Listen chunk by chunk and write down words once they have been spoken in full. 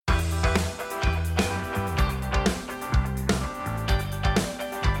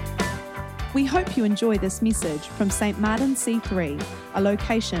We hope you enjoy this message from St. Martin C3, a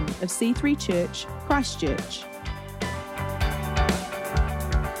location of C3 Church, Christchurch.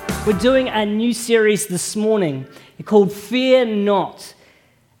 We're doing a new series this morning called Fear Not.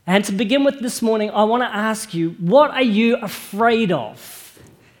 And to begin with this morning, I want to ask you, what are you afraid of?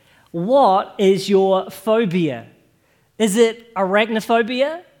 What is your phobia? Is it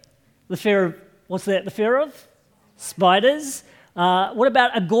arachnophobia? The fear of, what's that, the fear of? Spiders. What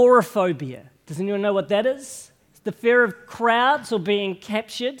about agoraphobia? Does anyone know what that is? It's the fear of crowds or being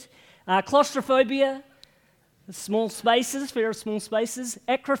captured. Claustrophobia, small spaces, fear of small spaces.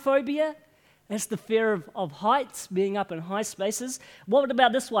 Acrophobia, that's the fear of heights, being up in high spaces. What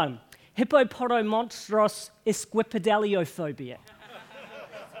about this one? Hippopotomonstrosesquipedaliophobia.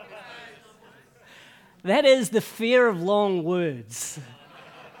 That is the fear of long words.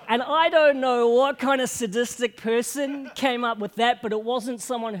 And I don't know what kind of sadistic person came up with that, but it wasn't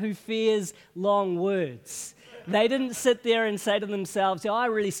someone who fears long words. They didn't sit there and say to themselves, oh,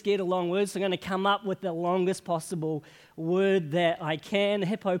 I'm really scared of long words, so I'm going to come up with the longest possible word that I can.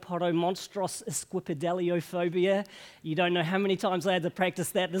 Hippopotomonstrosesquipedaliophobia. You don't know how many times I had to practice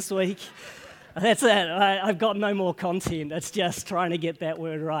that this week. That's it. I've got no more content. It's just trying to get that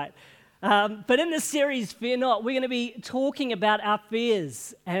word right. But in this series, Fear Not, we're going to be talking about our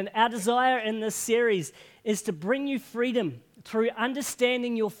fears. And our desire in this series is to bring you freedom through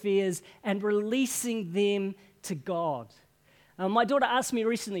understanding your fears and releasing them to God. My daughter asked me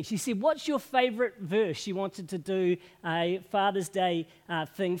recently, she said, what's your favorite verse? She wanted to do a Father's Day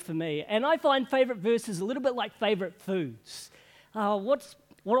thing for me. And I find favorite verses a little bit like favorite foods. What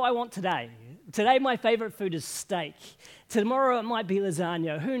do I want today? Today my favorite food is steak. Tomorrow it might be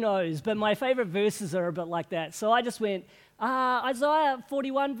lasagna, who knows? But my favorite verses are a bit like that. So I just went, Isaiah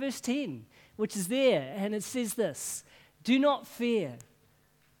 41 verse 10, which is there. And it says this, do not fear,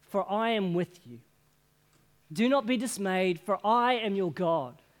 for I am with you. Do not be dismayed, for I am your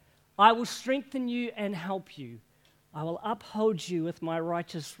God. I will strengthen you and help you. I will uphold you with my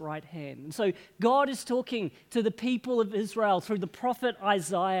righteous right hand. And so God is talking to the people of Israel through the prophet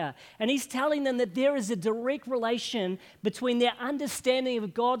Isaiah, and he's telling them that there is a direct relation between their understanding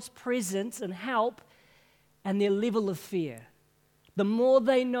of God's presence and help and their level of fear. The more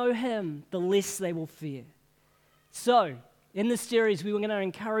they know him, the less they will fear. So, in this series, we were going to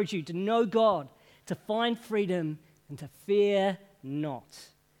encourage you to know God, to find freedom, and to fear not.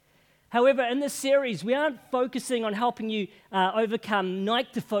 However, in this series, we aren't focusing on helping you overcome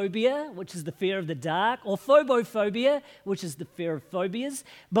nyctophobia, which is the fear of the dark, or phobophobia, which is the fear of phobias,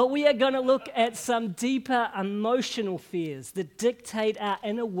 but we are going to look at some deeper emotional fears that dictate our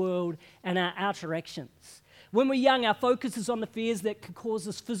inner world and our outer actions. When we're young, our focus is on the fears that can cause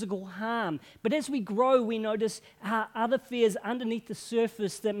us physical harm, but as we grow, we notice other fears underneath the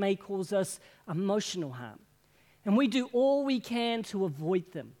surface that may cause us emotional harm. And we do all we can to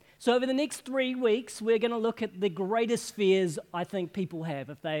avoid them. So over the next 3 weeks, we're going to look at the greatest fears I think people have,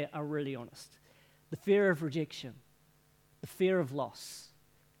 if they are really honest. The fear of rejection, the fear of loss,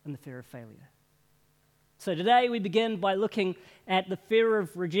 and the fear of failure. So today we begin by looking at the fear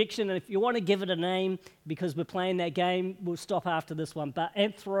of rejection, and if you want to give it a name, because we're playing that game, we'll stop after this one, but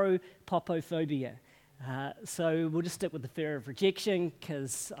anthropophobia. So we'll just stick with the fear of rejection,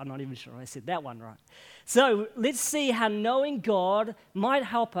 because I'm not even sure I said that one right. So let's see how knowing God might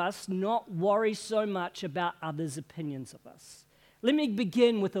help us not worry so much about others' opinions of us. Let me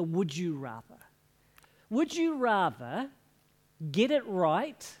begin with a would you rather. Would you rather get it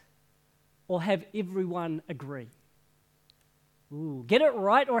right or have everyone agree? Ooh, get it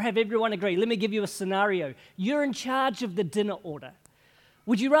right or have everyone agree? Let me give you a scenario. You're in charge of the dinner order.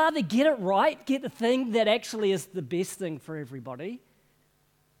 Would you rather get it right, get the thing that actually is the best thing for everybody,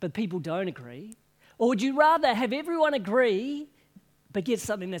 but people don't agree? Or would you rather have everyone agree, but get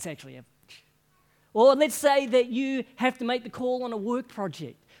something that's actually average? Or let's say that you have to make the call on a work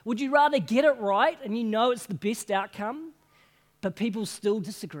project. Would you rather get it right and you know it's the best outcome, but people still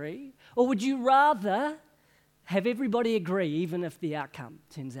disagree? Or would you rather have everybody agree, even if the outcome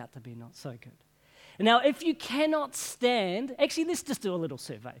turns out to be not so good? Now, if you cannot stand, actually, let's just do a little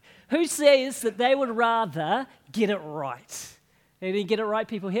survey. Who says that they would rather get it right? Any get it right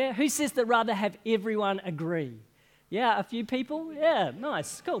people here? Who says they'd rather have everyone agree? Yeah, a few people? Yeah,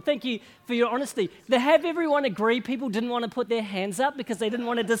 nice, cool. Thank you for your honesty. The have everyone agree people didn't want to put their hands up because they didn't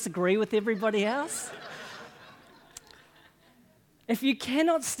want to disagree with everybody else. If you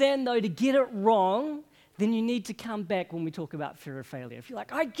cannot stand, though, to get it wrong, then you need to come back when we talk about fear of failure. If you're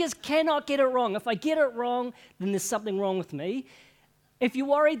like, I just cannot get it wrong. If I get it wrong, then there's something wrong with me. If you're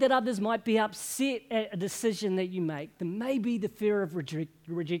worried that others might be upset at a decision that you make, then maybe the fear of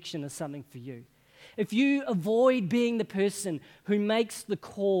rejection is something for you. If you avoid being the person who makes the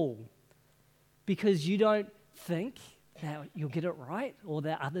call because you don't think that you'll get it right or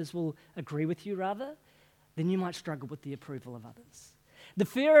that others will agree with you rather, then you might struggle with the approval of others. The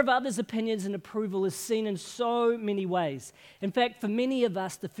fear of others' opinions and approval is seen in so many ways. In fact, for many of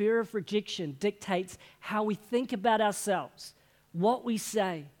us, the fear of rejection dictates how we think about ourselves, what we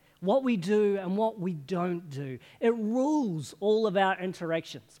say, what we do, and what we don't do. It rules all of our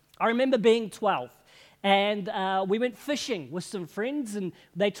interactions. I remember being 12, and we went fishing with some friends, and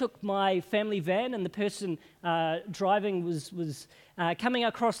they took my family van, and the person driving was coming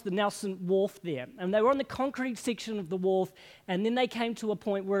across the Nelson Wharf there. And they were on the concrete section of the wharf, and then they came to a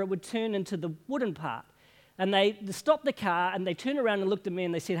point where it would turn into the wooden part. And they stopped the car, and they turned around and looked at me,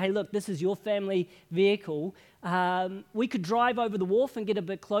 and they said, "Hey, look, this is your family vehicle. We could drive over the wharf and get a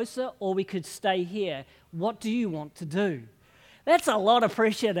bit closer, or we could stay here. What do you want to do?" That's a lot of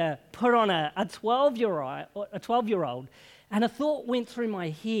pressure to put on a 12-year-old. And a thought went through my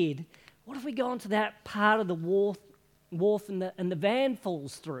head, what if we go onto that part of the wharf and the van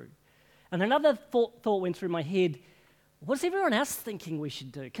falls through? And another thought went through my head, what's everyone else thinking we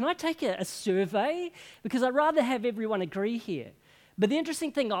should do? Can I take a survey? Because I'd rather have everyone agree here. But the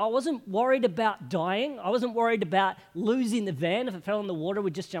interesting thing, I wasn't worried about dying. I wasn't worried about losing the van. If it fell in the water,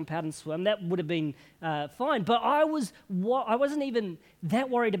 we'd just jump out and swim. That would have been fine. But I wasn't even that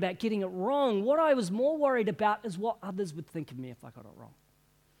worried about getting it wrong. What I was more worried about is what others would think of me if I got it wrong.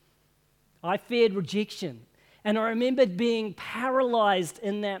 I feared rejection. And I remembered being paralyzed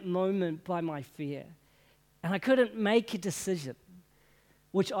in that moment by my fear. And I couldn't make a decision,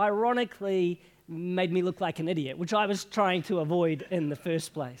 which ironically made me look like an idiot, which I was trying to avoid in the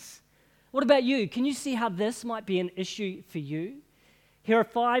first place. What about you? Can you see how this might be an issue for you? Here are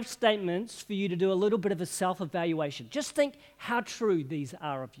 5 statements for you to do a little bit of a self-evaluation. Just think how true these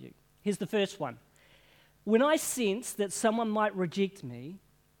are of you. Here's the first one. When I sense that someone might reject me,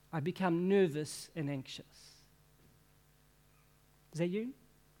 I become nervous and anxious. Is that you?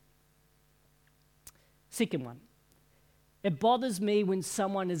 Second one. It bothers me when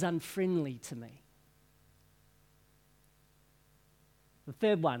someone is unfriendly to me. The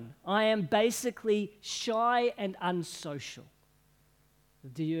third one, I am basically shy and unsocial.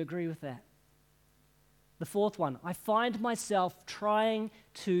 Do you agree with that? The fourth one, I find myself trying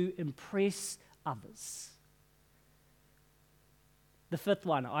to impress others. The fifth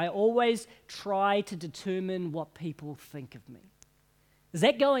one, I always try to determine what people think of me. Is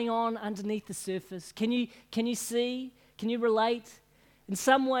that going on underneath the surface? Can you see? Can you relate? In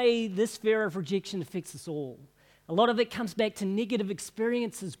some way, this fear of rejection affects us all. A lot of it comes back to negative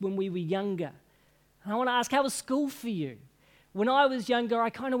experiences when we were younger. And I want to ask, how was school for you? When I was younger, I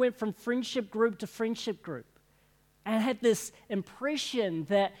kind of went from friendship group to friendship group. And I had this impression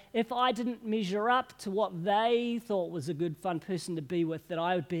that if I didn't measure up to what they thought was a good, fun person to be with, that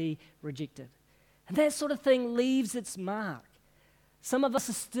I would be rejected. And that sort of thing leaves its mark. Some of us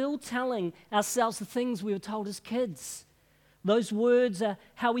are still telling ourselves the things we were told as kids. Those words are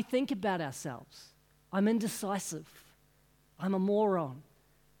how we think about ourselves. I'm indecisive. I'm a moron.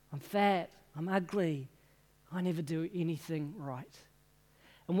 I'm fat. I'm ugly. I never do anything right.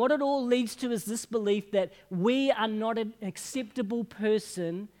 And what it all leads to is this belief that we are not an acceptable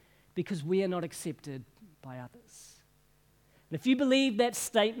person because we are not accepted by others. And if you believe that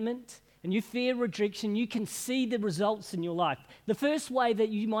statement and you fear rejection, you can see the results in your life. The first way that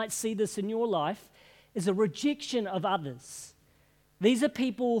you might see this in your life is a rejection of others. These are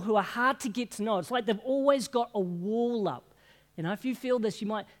people who are hard to get to know. It's like they've always got a wall up. You know, if you feel this, you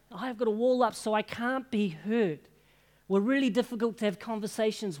might, I've got a wall up so I can't be heard. We're really difficult to have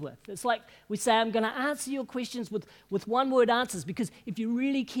conversations with. It's like we say, I'm going to answer your questions with one-word answers because if you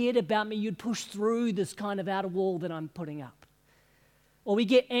really cared about me, you'd push through this kind of outer wall that I'm putting up. Or we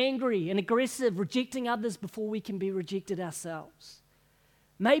get angry and aggressive, rejecting others before we can be rejected ourselves.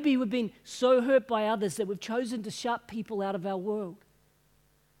 Maybe we've been so hurt by others that we've chosen to shut people out of our world.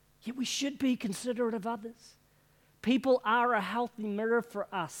 Yet we should be considerate of others. People are a healthy mirror for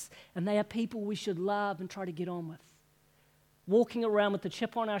us, and they are people we should love and try to get on with. Walking around with a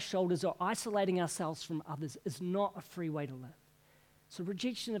chip on our shoulders or isolating ourselves from others is not a free way to live. So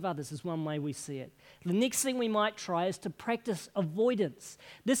rejection of others is one way we see it. The next thing we might try is to practice avoidance.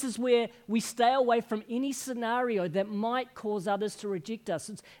 This is where we stay away from any scenario that might cause others to reject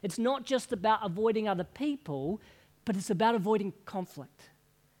us. It's not just about avoiding other people, but it's about avoiding conflict.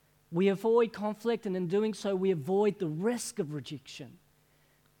 We avoid conflict, and in doing so, we avoid the risk of rejection.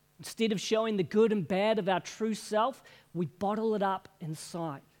 Instead of showing the good and bad of our true self, we bottle it up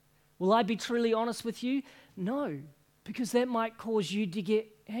inside. Will I be truly honest with you? No, because that might cause you to get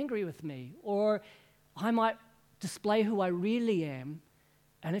angry with me, or I might display who I really am,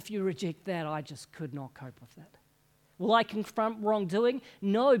 and if you reject that, I just could not cope with that. Will I confront wrongdoing?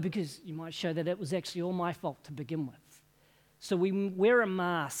 No, because you might show that it was actually all my fault to begin with. So we wear a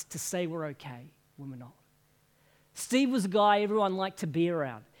mask to say we're okay when we're not. Steve was a guy everyone liked to be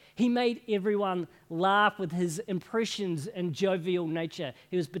around. He made everyone laugh with his impressions and jovial nature.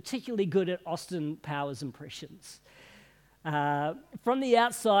 He was particularly good at Austin Powers impressions. From the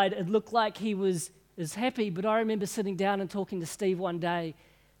outside, it looked like he was happy, but I remember sitting down and talking to Steve one day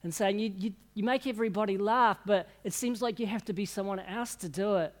and saying, you make everybody laugh, but it seems like you have to be someone else to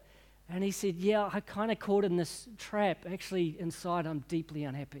do it. And he said, yeah, I kind of caught in this trap. Actually, inside, I'm deeply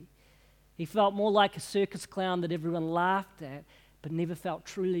unhappy. He felt more like a circus clown that everyone laughed at, but never felt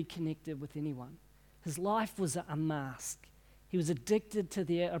truly connected with anyone. His life was a mask. He was addicted to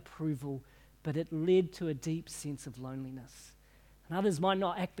their approval, but it led to a deep sense of loneliness. And others might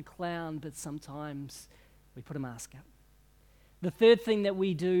not act the clown, but sometimes we put a mask up. The third thing that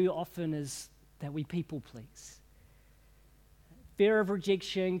we do often is that we people please. Fear of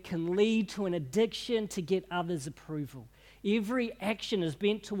rejection can lead to an addiction to get others' approval. Every action is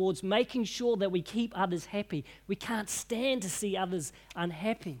bent towards making sure that we keep others happy. We can't stand to see others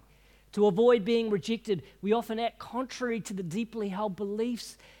unhappy. To avoid being rejected, we often act contrary to the deeply held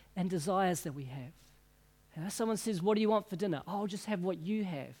beliefs and desires that we have. And if someone says, what do you want for dinner? Oh, I'll just have what you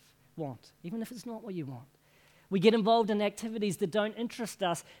want, even if it's not what you want. We get involved in activities that don't interest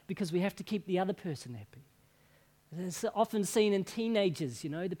us because we have to keep the other person happy. It's often seen in teenagers,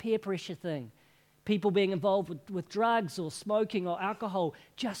 the peer pressure thing. People being involved with drugs or smoking or alcohol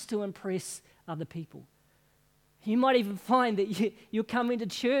just to impress other people. You might even find that you're coming to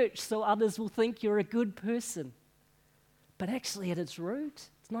church so others will think you're a good person. But actually at its root,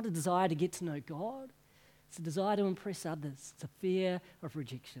 it's not a desire to get to know God. It's a desire to impress others. It's a fear of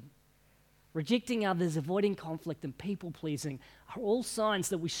rejection. Rejecting others, avoiding conflict, and people-pleasing are all signs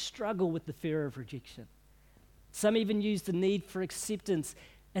that we struggle with the fear of rejection. Some even use the need for acceptance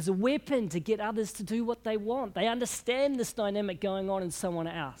as a weapon to get others to do what they want. They understand this dynamic going on in someone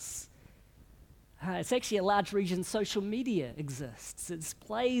else. It's actually a large reason social media exists. It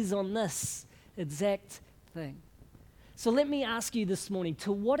plays on this exact thing. So let me ask you this morning,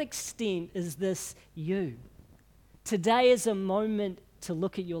 to what extent is this you? Today is a moment to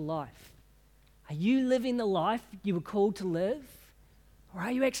look at your life. Are you living the life you were called to live? Or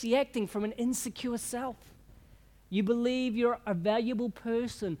are you actually acting from an insecure self? You believe you're a valuable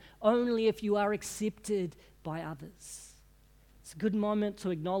person only if you are accepted by others. It's a good moment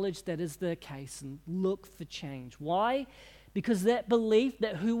to acknowledge that is the case and look for change. Why? Because that belief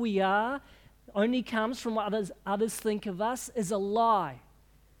that who we are only comes from what others think of us is a lie.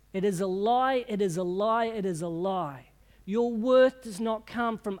 It is a lie, it is a lie, it is a lie. Your worth does not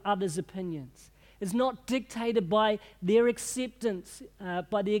come from others' opinions. It's not dictated by their acceptance,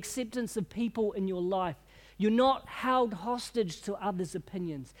 by the acceptance of people in your life. You're not held hostage to others'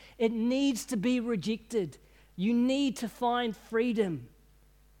 opinions. It needs to be rejected. You need to find freedom.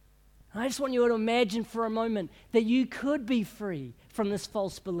 I just want you to imagine for a moment that you could be free from this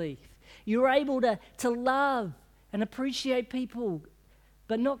false belief. You're able to love and appreciate people,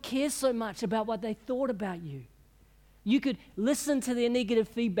 but not care so much about what they thought about you. You could listen to their negative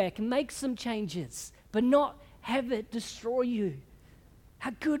feedback and make some changes, but not have it destroy you.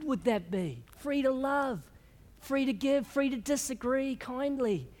 How good would that be? Free to love, free to give, free to disagree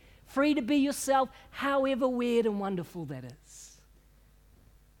kindly, free to be yourself, however weird and wonderful that is.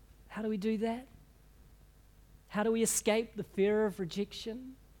 How do we do that? How do we escape the fear of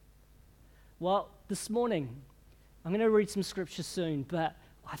rejection? Well, this morning, I'm going to read some scripture soon, but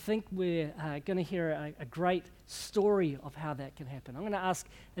I think we're going to hear a great story of how that can happen. I'm going to ask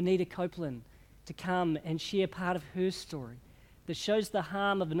Anita Copeland to come and share part of her story that shows the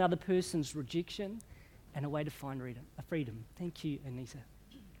harm of another person's rejection and a way to find freedom. Thank you, Anita.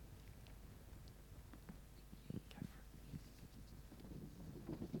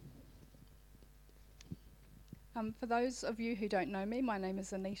 For those of you who don't know me, my name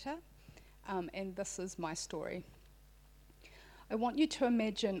is Anita, and this is my story. I want you to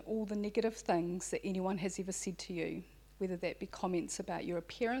imagine all the negative things that anyone has ever said to you, whether that be comments about your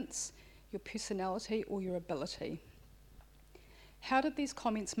appearance, your personality, or your ability. How did these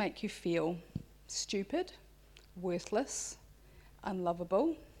comments make you feel? Stupid, worthless,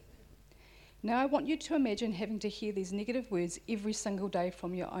 unlovable? Now I want you to imagine having to hear these negative words every single day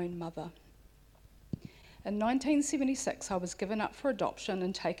from your own mother. In 1976, I was given up for adoption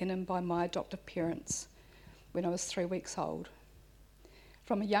and taken in by my adoptive parents when I was 3 weeks old.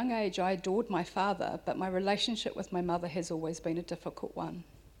 From a young age, I adored my father, but my relationship with my mother has always been a difficult one.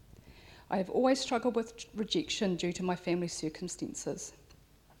 I have always struggled with rejection due to my family circumstances.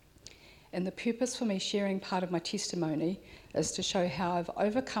 And the purpose for me sharing part of my testimony is to show how I've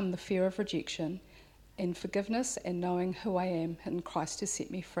overcome the fear of rejection and forgiveness and knowing who I am in Christ has set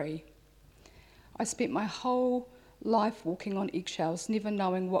me free. I spent my whole life walking on eggshells, never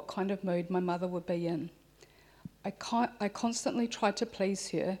knowing what kind of mood my mother would be in. I constantly tried to please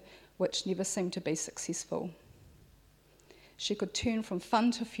her, which never seemed to be successful. She could turn from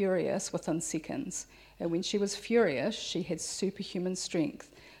fun to furious within seconds, and when she was furious, she had superhuman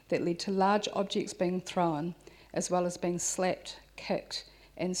strength that led to large objects being thrown, as well as being slapped, kicked,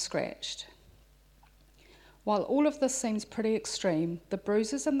 and scratched. While all of this seems pretty extreme, the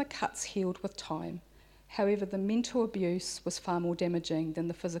bruises and the cuts healed with time. However, the mental abuse was far more damaging than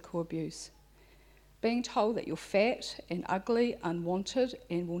the physical abuse. Being told that you're fat and ugly, unwanted,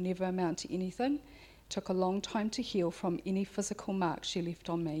 and will never amount to anything took a long time to heal from any physical mark she left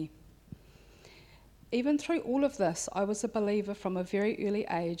on me. Even through all of this, I was a believer from a very early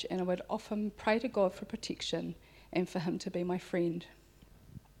age, and I would often pray to God for protection and for him to be my friend.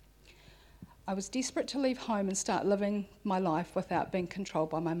 I was desperate to leave home and start living my life without being controlled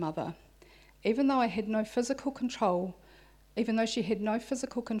by my mother. Even though she had no physical control over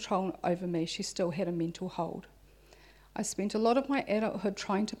me, she still had a mental hold. I spent a lot of my adulthood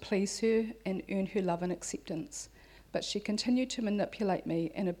trying to please her and earn her love and acceptance, but she continued to manipulate me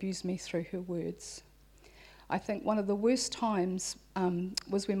and abuse me through her words. I think one of the worst times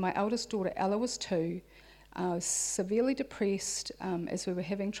was when my eldest daughter Ella was 2. I was severely depressed as we were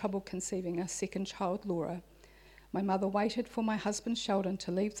having trouble conceiving our second child, Laura. My mother waited for my husband Sheldon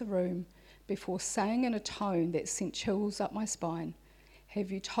to leave the room before saying in a tone that sent chills up my spine, "Have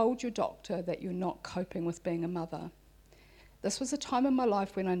you told your doctor that you're not coping with being a mother?" This was a time in my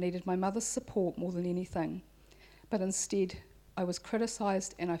life when I needed my mother's support more than anything, but instead I was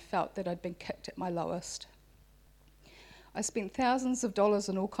criticised and I felt that I'd been kicked at my lowest. I spent thousands of dollars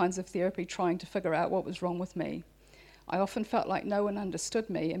on all kinds of therapy trying to figure out what was wrong with me. I often felt like no one understood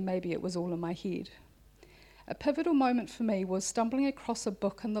me and maybe it was all in my head. A pivotal moment for me was stumbling across a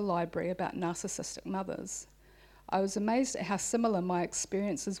book in the library about narcissistic mothers. I was amazed at how similar my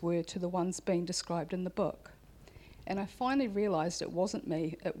experiences were to the ones being described in the book. And I finally realised it wasn't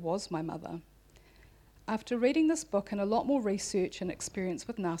me, it was my mother. After reading this book and a lot more research and experience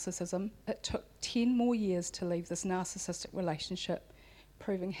with narcissism, it took 10 more years to leave this narcissistic relationship,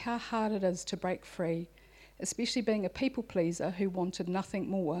 proving how hard it is to break free, especially being a people pleaser who wanted nothing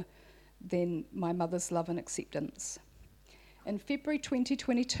more than my mother's love and acceptance. In February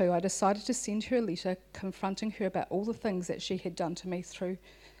 2022, I decided to send her a letter confronting her about all the things that she had done to me through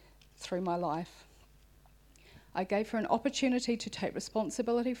my life. I gave her an opportunity to take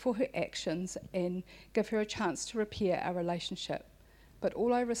responsibility for her actions and give her a chance to repair our relationship. But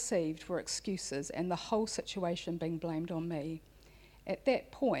all I received were excuses and the whole situation being blamed on me. At that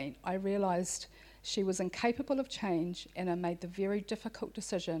point, I realised she was incapable of change, and I made the very difficult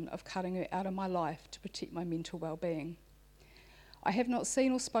decision of cutting her out of my life to protect my mental well-being. I have not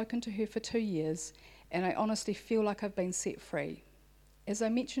seen or spoken to her for 2 years, and I honestly feel like I've been set free. As I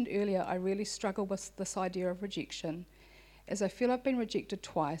mentioned earlier, I really struggle with this idea of rejection, as I feel I've been rejected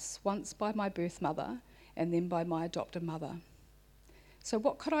twice, once by my birth mother and then by my adopted mother. So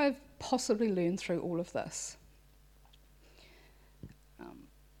what could I have possibly learned through all of this?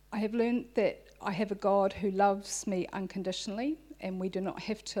 I have learned that I have a God who loves me unconditionally, and we do not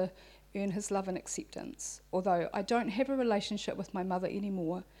have to earn his love and acceptance. Although I don't have a relationship with my mother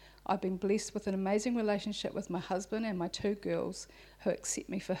anymore, I've been blessed with an amazing relationship with my husband and my 2 girls who accept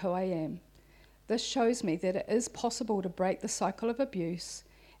me for who I am. This shows me that it is possible to break the cycle of abuse,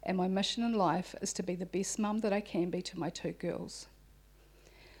 and my mission in life is to be the best mum that I can be to my 2 girls.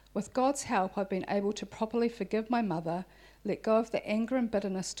 With God's help, I've been able to properly forgive my mother, let go of the anger and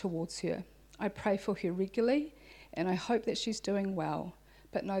bitterness towards her. I pray for her regularly, and I hope that she's doing well,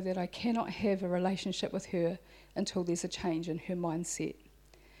 but know that I cannot have a relationship with her until there's a change in her mindset.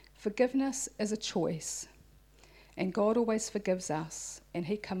 Forgiveness is a choice, and God always forgives us, and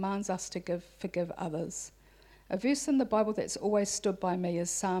he commands us to forgive others. A verse in the Bible that's always stood by me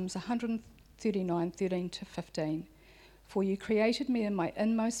is Psalms 139, 13 to 15. For you created me in my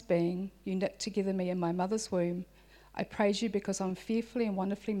inmost being, you knit together me in my mother's womb. I praise you because I'm fearfully and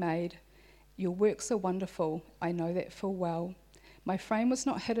wonderfully made. Your works are wonderful, I know that full well. My frame was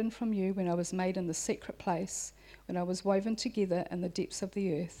not hidden from you when I was made in the secret place, when I was woven together in the depths of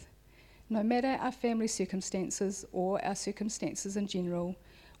the earth. No matter our family circumstances or our circumstances in general,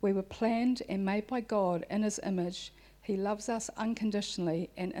 we were planned and made by God in His image. He loves us unconditionally,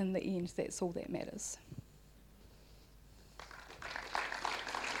 and in the end, that's all that matters.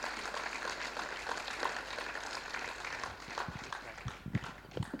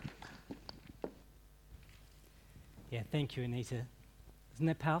 Yeah, thank you, Anita. Isn't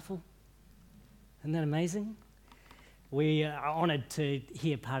that powerful? Isn't that amazing? We are honoured to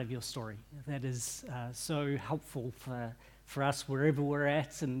hear part of your story. That is so helpful for us wherever we're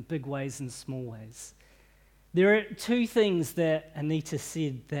at, in big ways and small ways. There are two things that Anita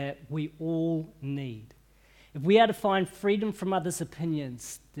said that we all need. If we are to find freedom from others'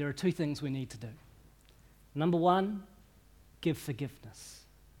 opinions, there are two things we need to do. Number one, give forgiveness.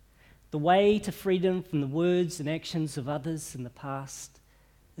 The way to freedom from the words and actions of others in the past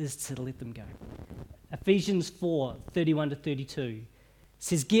is to let them go. Ephesians 4:31-32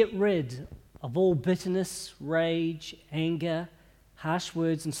 says, "Get rid of all bitterness, rage, anger, harsh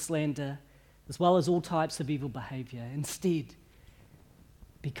words and slander, as well as all types of evil behavior. Instead,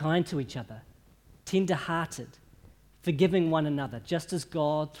 be kind to each other, tender-hearted, forgiving one another, just as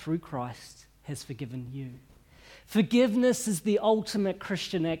God, through Christ, has forgiven you." Forgiveness is the ultimate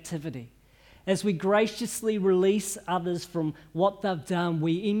Christian activity. As we graciously release others from what they've done,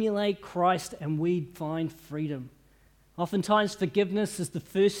 we emulate Christ and we find freedom. Oftentimes, forgiveness is the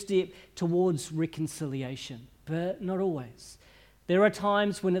first step towards reconciliation, but not always. There are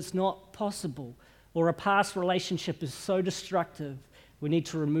times when it's not possible, or a past relationship is so destructive, we need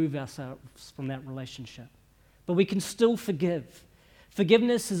to remove ourselves from that relationship. But we can still forgive.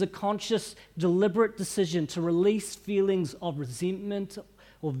 Forgiveness is a conscious, deliberate decision to release feelings of resentment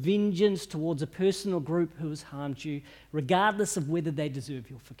or vengeance towards a person or group who has harmed you, regardless of whether they deserve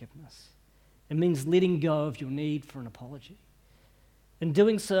your forgiveness. It means letting go of your need for an apology. In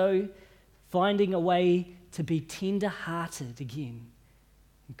doing so, finding a way to be tender-hearted again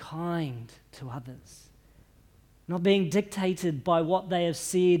and kind to others. Not being dictated by what they have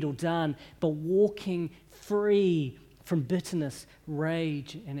said or done, but walking free from bitterness,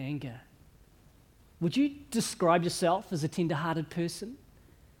 rage, and anger. Would you describe yourself as a tender-hearted person?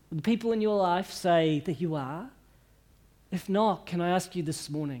 Would the people in your life say that you are? If not, can I ask you this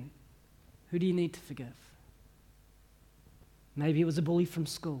morning, who do you need to forgive? Maybe it was a bully from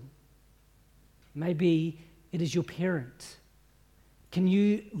school. Maybe it is your parent. Can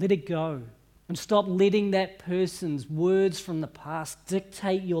you let it go and stop letting that person's words from the past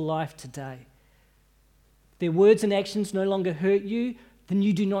dictate your life today? If their words and actions no longer hurt you, then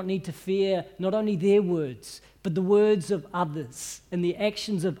you do not need to fear not only their words, but the words of others and the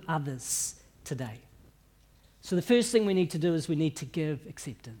actions of others today. So the first thing we need to do is we need to give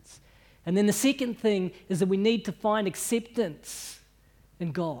acceptance. And then the second thing is that we need to find acceptance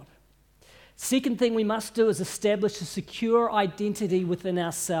in God. Second thing we must do is establish a secure identity within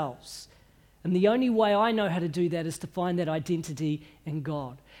ourselves. And the only way I know how to do that is to find that identity in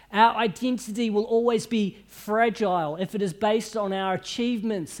God. Our identity will always be fragile if it is based on our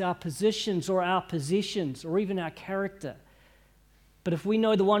achievements, our positions, or our possessions, or even our character. But if we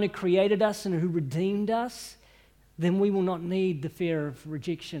know the one who created us and who redeemed us, then we will not need the fear of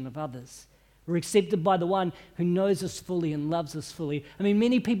rejection of others. We're accepted by the one who knows us fully and loves us fully. I mean,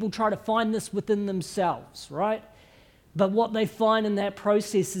 many people try to find this within themselves, right? But what they find in that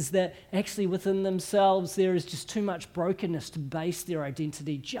process is that actually within themselves there is just too much brokenness to base their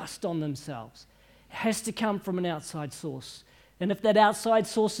identity just on themselves. It has to come from an outside source. And if that outside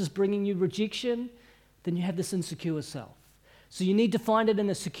source is bringing you rejection, then you have this insecure self. So you need to find it in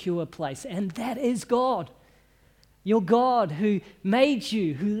a secure place, and that is God. Your God who made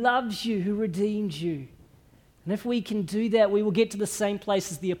you, who loves you, who redeemed you. And if we can do that, we will get to the same place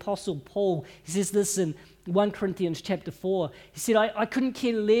as the Apostle Paul. He says this in 1 Corinthians chapter 4. He said, I couldn't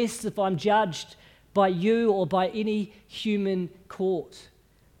care less if I'm judged by you or by any human court.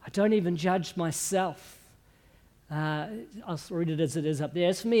 I don't even judge myself. I'll read it as it is up there.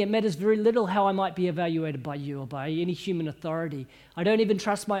 As for me, it matters very little how I might be evaluated by you or by any human authority. I don't even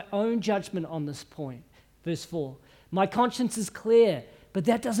trust my own judgment on this point. Verse 4. My conscience is clear, but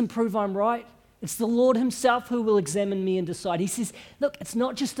that doesn't prove I'm right. It's the Lord himself who will examine me and decide. He says, look, it's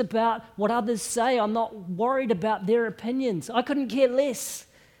not just about what others say. I'm not worried about their opinions. I couldn't care less.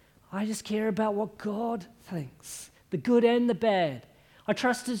 I just care about what God thinks, the good and the bad. I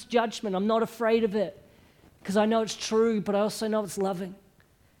trust his judgment. I'm not afraid of it because I know it's true, but I also know it's loving.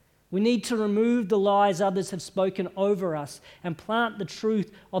 We need to remove the lies others have spoken over us and plant the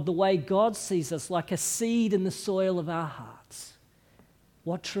truth of the way God sees us like a seed in the soil of our hearts.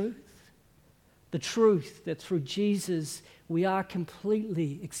 What truth? the truth that through Jesus we are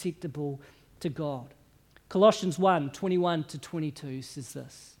completely acceptable to God. Colossians 1:21-22 says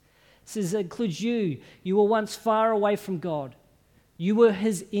this. It says it includes you. You were once far away from God. You were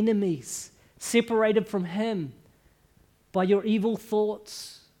his enemies, separated from him by your evil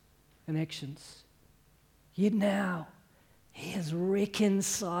thoughts and actions. Yet now he has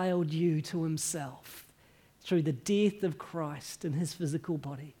reconciled you to himself through the death of Christ in his physical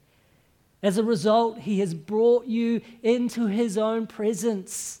body. As a result, he has brought you into his own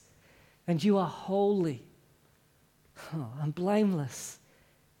presence, and you are holy and blameless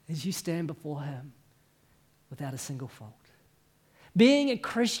as you stand before him without a single fault. Being a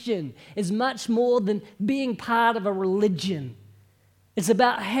Christian is much more than being part of a religion. It's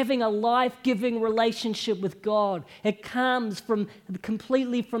about having a life-giving relationship with God. It comes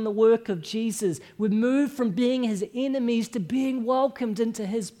completely from the work of Jesus. We've moved from being his enemies to being welcomed into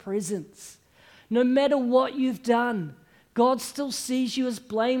his presence. No matter what you've done, God still sees you as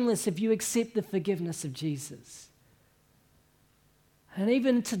blameless if you accept the forgiveness of Jesus. And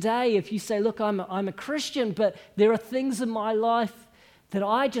even today, if you say, look, I'm a Christian, but there are things in my life that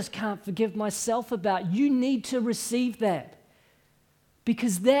I just can't forgive myself about, you need to receive that.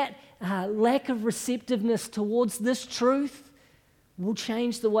 Because that lack of receptiveness towards this truth will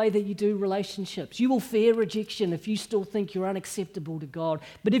change the way that you do relationships. You will fear rejection if you still think you're unacceptable to God.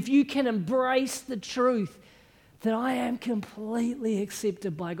 But if you can embrace the truth that I am completely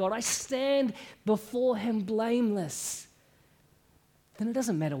accepted by God, I stand before him blameless, then it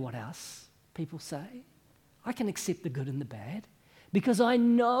doesn't matter what else people say. I can accept the good and the bad because I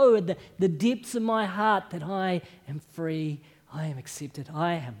know the depths of my heart that I am free, I am accepted,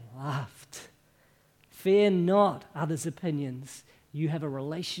 I am loved. Fear not others' opinions. You have a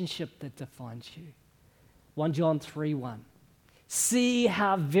relationship that defines you. 1 John 3:1. See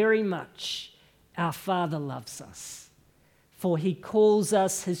how very much our Father loves us, for he calls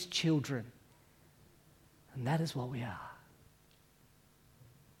us his children. And that is what we are.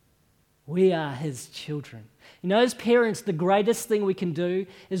 We are his children. You know, as parents, the greatest thing we can do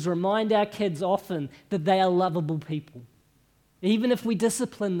is remind our kids often that they are lovable people. Even if we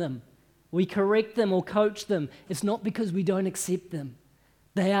discipline them, we correct them or coach them, it's not because we don't accept them.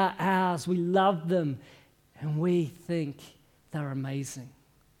 They are ours. We love them, and we think they're amazing.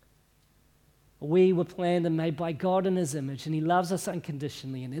 We were planned and made by God in his image, and he loves us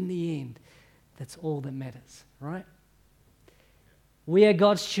unconditionally, and in the end, that's all that matters, right? We are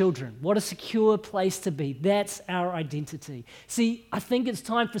God's children. What a secure place to be. That's our identity. See, I think it's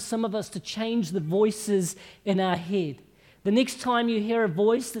time for some of us to change the voices in our head. The next time you hear a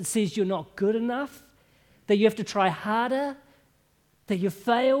voice that says you're not good enough, that you have to try harder, that you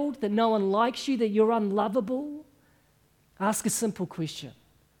failed, that no one likes you, that you're unlovable, ask a simple question.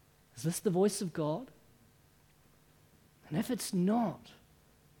 Is this the voice of God? And if it's not,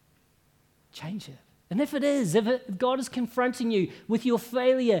 change it. And if it is, if God is confronting you with your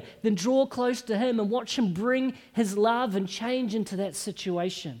failure, then draw close to him and watch him bring his love and change into that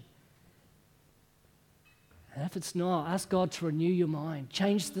situation. And if it's not, ask God to renew your mind.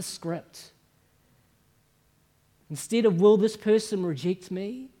 Change the script. Instead of, will this person reject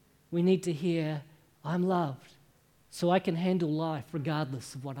me? We need to hear, I'm loved, so I can handle life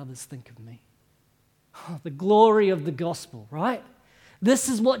regardless of what others think of me. Oh, the glory of the gospel, right? This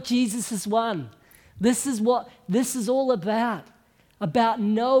is what Jesus has won. This is what this is all about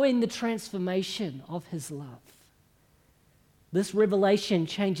knowing the transformation of his love. This revelation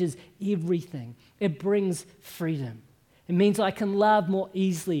changes everything. It brings freedom. It means I can love more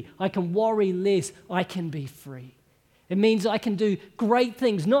easily. I can worry less. I can be free. It means I can do great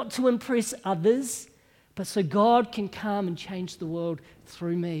things, not to impress others, but so God can come and change the world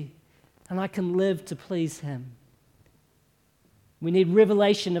through me, and I can live to please him. We need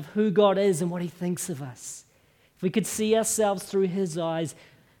revelation of who God is and what he thinks of us. If we could see ourselves through his eyes,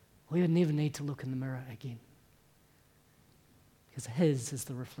 we would never need to look in the mirror again. Because his is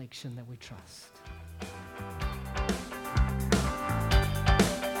the reflection that we trust.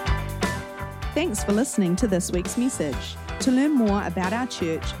 Thanks for listening to this week's message. To learn more about our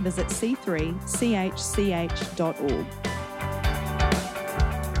church, visit c3chch.org.